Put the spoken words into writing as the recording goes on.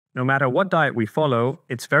No matter what diet we follow,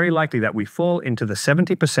 it's very likely that we fall into the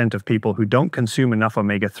 70% of people who don't consume enough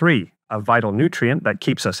omega-3, a vital nutrient that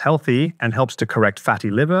keeps us healthy and helps to correct fatty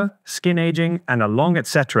liver, skin aging, and a long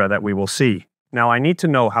etc. that we will see. Now, I need to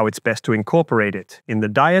know how it's best to incorporate it, in the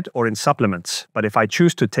diet or in supplements, but if I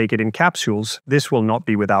choose to take it in capsules, this will not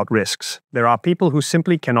be without risks. There are people who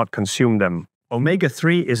simply cannot consume them.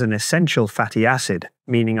 Omega-3 is an essential fatty acid,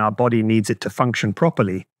 meaning our body needs it to function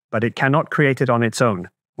properly, but it cannot create it on its own.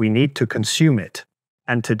 We need to consume it.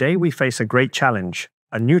 And today we face a great challenge,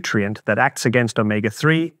 a nutrient that acts against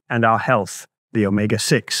omega-3 and our health, the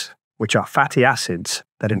omega-6, which are fatty acids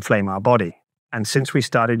that inflame our body. And since we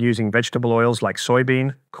started using vegetable oils like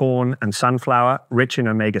soybean, corn, and sunflower, rich in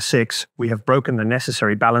omega-6, we have broken the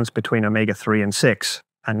necessary balance between omega-3 and 6.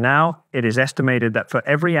 And now, it is estimated that for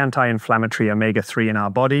every anti-inflammatory omega-3 in our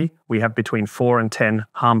body, we have between 4 and 10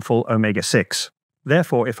 harmful omega-6.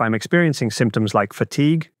 Therefore, if I'm experiencing symptoms like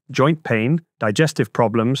fatigue, joint pain, digestive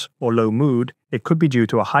problems, or low mood, it could be due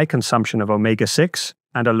to a high consumption of omega-6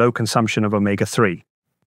 and a low consumption of omega-3.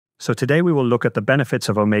 So today we will look at the benefits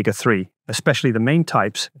of omega-3, especially the main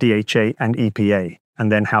types, DHA and EPA,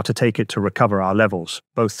 and then how to take it to recover our levels,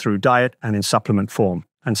 both through diet and in supplement form,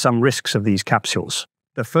 and some risks of these capsules.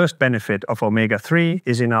 The first benefit of omega-3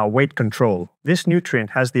 is in our weight control. This nutrient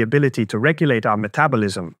has the ability to regulate our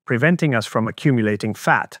metabolism, preventing us from accumulating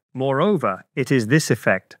fat. Moreover, it is this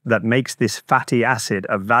effect that makes this fatty acid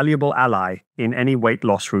a valuable ally in any weight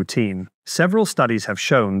loss routine. Several studies have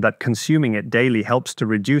shown that consuming it daily helps to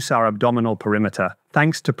reduce our abdominal perimeter,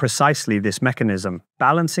 thanks to precisely this mechanism,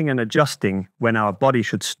 balancing and adjusting when our body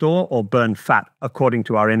should store or burn fat according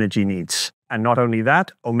to our energy needs. And not only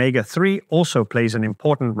that, omega-3 also plays an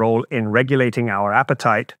important role in regulating our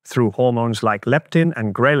appetite through hormones like leptin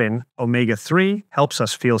and ghrelin. Omega-3 helps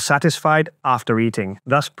us feel satisfied after eating,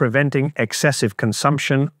 thus preventing excessive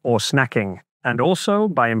consumption or snacking. And also,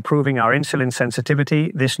 by improving our insulin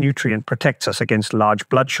sensitivity, this nutrient protects us against large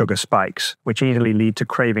blood sugar spikes, which easily lead to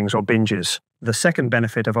cravings or binges. The second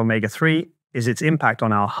benefit of omega-3 is its impact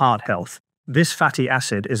on our heart health. This fatty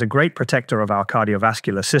acid is a great protector of our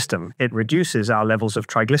cardiovascular system. It reduces our levels of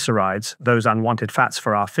triglycerides, those unwanted fats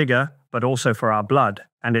for our figure, but also for our blood,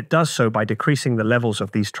 and it does so by decreasing the levels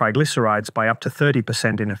of these triglycerides by up to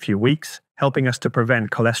 30% in a few weeks, helping us to prevent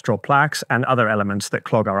cholesterol plaques and other elements that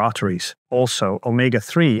clog our arteries. Also,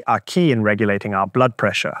 omega-3 are key in regulating our blood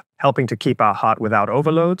pressure, helping to keep our heart without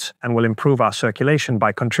overloads, and will improve our circulation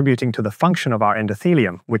by contributing to the function of our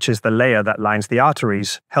endothelium, which is the layer that lines the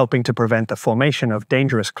arteries, helping to prevent the formation of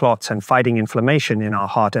dangerous clots and fighting inflammation in our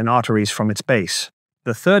heart and arteries from its base.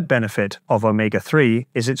 The third benefit of omega-3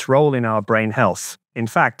 is its role in our brain health. In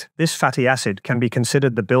fact, this fatty acid can be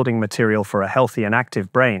considered the building material for a healthy and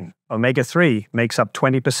active brain. Omega-3 makes up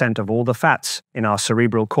 20% of all the fats in our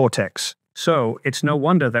cerebral cortex. So, it's no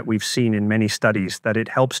wonder that we've seen in many studies that it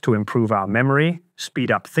helps to improve our memory, speed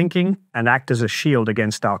up thinking, and act as a shield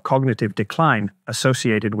against our cognitive decline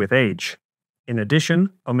associated with age. In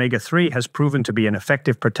addition, omega-3 has proven to be an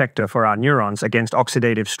effective protector for our neurons against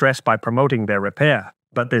oxidative stress by promoting their repair.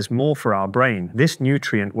 But there's more for our brain. This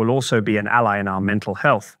nutrient will also be an ally in our mental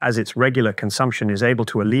health, as its regular consumption is able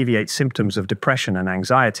to alleviate symptoms of depression and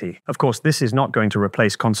anxiety. Of course, this is not going to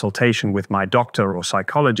replace consultation with my doctor or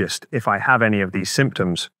psychologist if I have any of these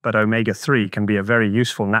symptoms, but omega-3 can be a very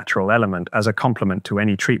useful natural element as a complement to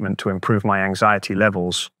any treatment to improve my anxiety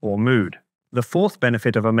levels or mood. The fourth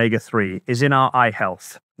benefit of omega-3 is in our eye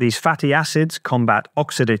health. These fatty acids combat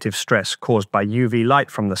oxidative stress caused by UV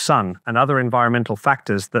light from the sun and other environmental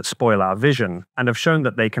factors that spoil our vision, and have shown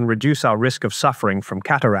that they can reduce our risk of suffering from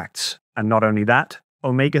cataracts. And not only that,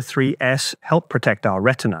 omega-3s help protect our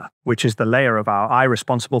retina, which is the layer of our eye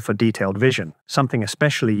responsible for detailed vision, something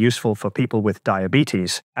especially useful for people with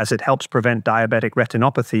diabetes, as it helps prevent diabetic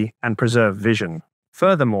retinopathy and preserve vision.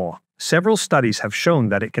 Furthermore, several studies have shown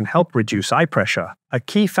that it can help reduce eye pressure, a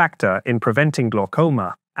key factor in preventing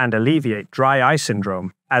glaucoma, and alleviate dry eye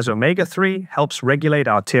syndrome, as omega-3 helps regulate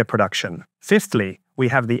our tear production. Fifthly, we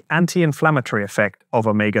have the anti-inflammatory effect of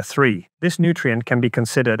omega-3. This nutrient can be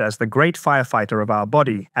considered as the great firefighter of our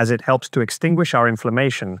body, as it helps to extinguish our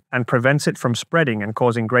inflammation and prevents it from spreading and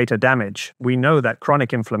causing greater damage. We know that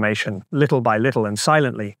chronic inflammation, little by little and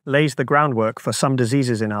silently, lays the groundwork for some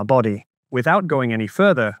diseases in our body. Without going any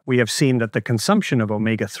further, we have seen that the consumption of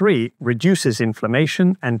omega-3 reduces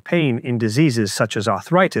inflammation and pain in diseases such as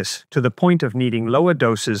arthritis, to the point of needing lower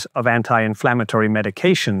doses of anti-inflammatory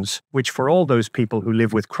medications, which for all those people who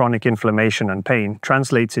live with chronic inflammation and pain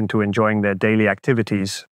translates into enjoying their daily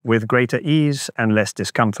activities with greater ease and less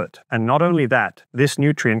discomfort. And not only that, this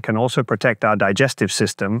nutrient can also protect our digestive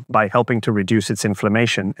system by helping to reduce its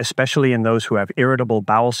inflammation, especially in those who have irritable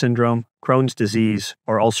bowel syndrome, Crohn's disease,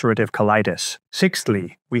 or ulcerative colitis.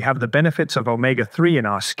 Sixthly, we have the benefits of omega-3 in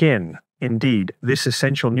our skin. Indeed, this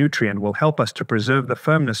essential nutrient will help us to preserve the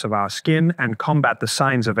firmness of our skin and combat the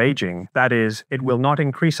signs of aging. That is, it will not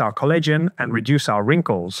increase our collagen and reduce our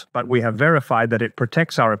wrinkles, but we have verified that it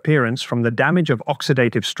protects our appearance from the damage of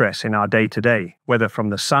oxidative stress in our day-to-day, whether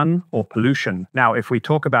from the sun or pollution. Now, if we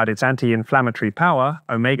talk about its anti-inflammatory power,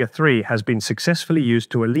 omega-3 has been successfully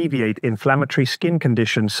used to alleviate inflammatory skin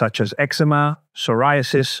conditions such as eczema,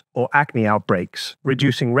 psoriasis, or acne outbreaks,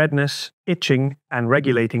 reducing redness, itching, and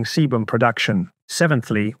regulating sebum production.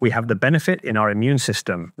 Seventhly, we have the benefit in our immune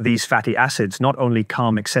system. These fatty acids not only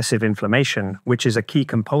calm excessive inflammation, which is a key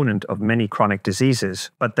component of many chronic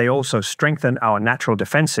diseases, but they also strengthen our natural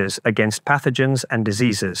defenses against pathogens and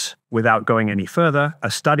diseases. Without going any further,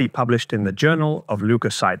 a study published in the Journal of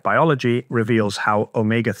Leukocyte Biology reveals how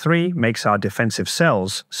omega-3 makes our defensive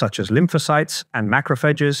cells, such as lymphocytes and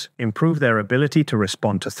macrophages, improve their ability to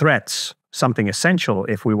respond to threats, something essential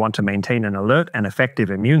if we want to maintain an alert and effective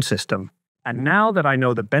immune system. And now that I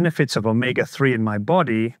know the benefits of omega-3 in my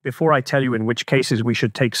body, before I tell you in which cases we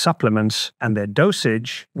should take supplements and their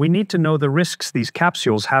dosage, we need to know the risks these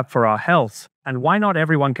capsules have for our health and why not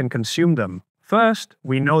everyone can consume them. First,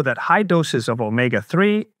 we know that high doses of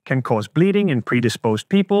omega-3 can cause bleeding in predisposed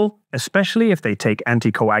people, especially if they take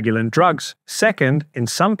anticoagulant drugs. Second, in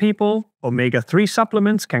some people, omega-3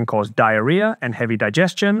 supplements can cause diarrhea and heavy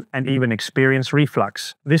digestion and even experience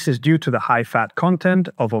reflux. This is due to the high fat content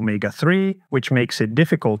of omega-3, which makes it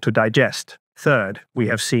difficult to digest. Third, we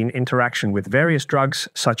have seen interaction with various drugs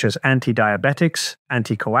such as antidiabetics,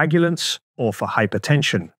 anticoagulants, or for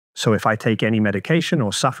hypertension. So if I take any medication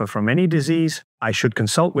or suffer from any disease, I should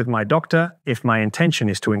consult with my doctor if my intention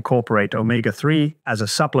is to incorporate omega-3 as a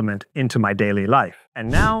supplement into my daily life.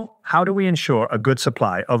 And now, how do we ensure a good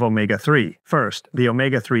supply of omega-3? First, the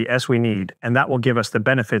omega-3s we need, and that will give us the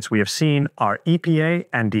benefits we have seen, are EPA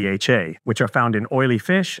and DHA, which are found in oily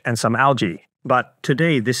fish and some algae. But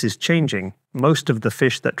today this is changing. Most of the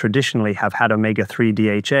fish that traditionally have had omega-3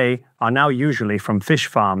 DHA are now usually from fish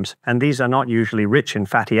farms, and these are not usually rich in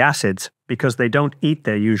fatty acids because they don't eat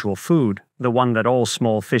their usual food, the one that all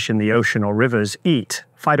small fish in the ocean or rivers eat,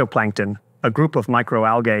 phytoplankton, a group of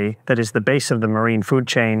microalgae that is the base of the marine food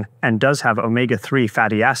chain and does have omega-3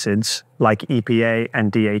 fatty acids like EPA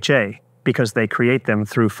and DHA, because they create them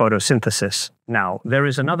through photosynthesis. Now, there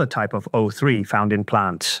is another type of O3 found in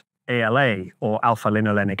plants, ALA, or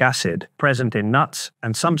alpha-linolenic acid, present in nuts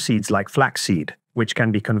and some seeds like flaxseed, which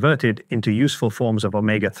can be converted into useful forms of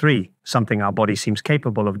omega-3, something our body seems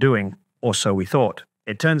capable of doing, or so we thought.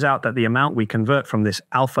 It turns out that the amount we convert from this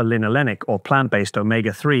alpha-linolenic or plant-based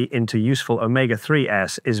omega-3 into useful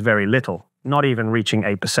omega-3s is very little, not even reaching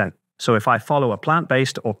 8%. So if I follow a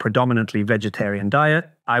plant-based or predominantly vegetarian diet,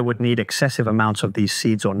 I would need excessive amounts of these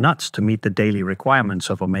seeds or nuts to meet the daily requirements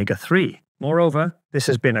of omega-3. Moreover, this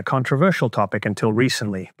has been a controversial topic until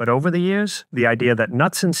recently, but over the years, the idea that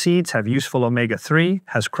nuts and seeds have useful omega-3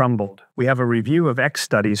 has crumbled. We have a review of X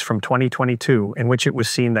studies from 2022 in which it was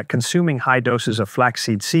seen that consuming high doses of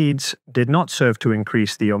flaxseed seeds did not serve to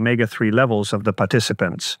increase the omega-3 levels of the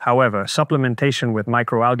participants. However, supplementation with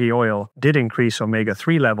microalgae oil did increase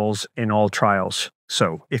omega-3 levels in all trials.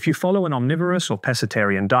 So, if you follow an omnivorous or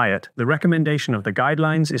pescatarian diet, the recommendation of the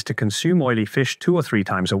guidelines is to consume oily fish 2 or 3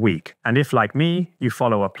 times a week. And if, like me, you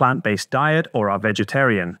follow a plant-based diet or are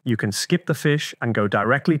vegetarian, you can skip the fish and go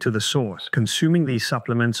directly to the source, consuming these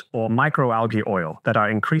supplements or microalgae oil that are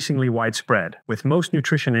increasingly widespread, with most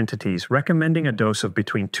nutrition entities recommending a dose of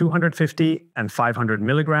between 250 and 500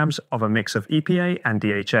 milligrams of a mix of EPA and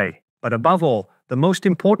DHA. But above all, the most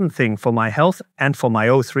important thing for my health and for my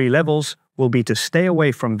O3 levels will be to stay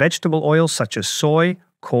away from vegetable oils such as soy,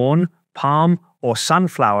 corn, palm, or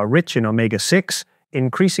sunflower rich in omega-6,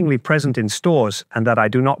 increasingly present in stores and that I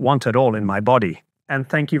do not want at all in my body. And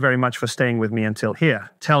thank you very much for staying with me until here.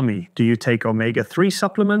 Tell me, do you take omega-3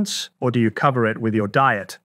 supplements or do you cover it with your diet?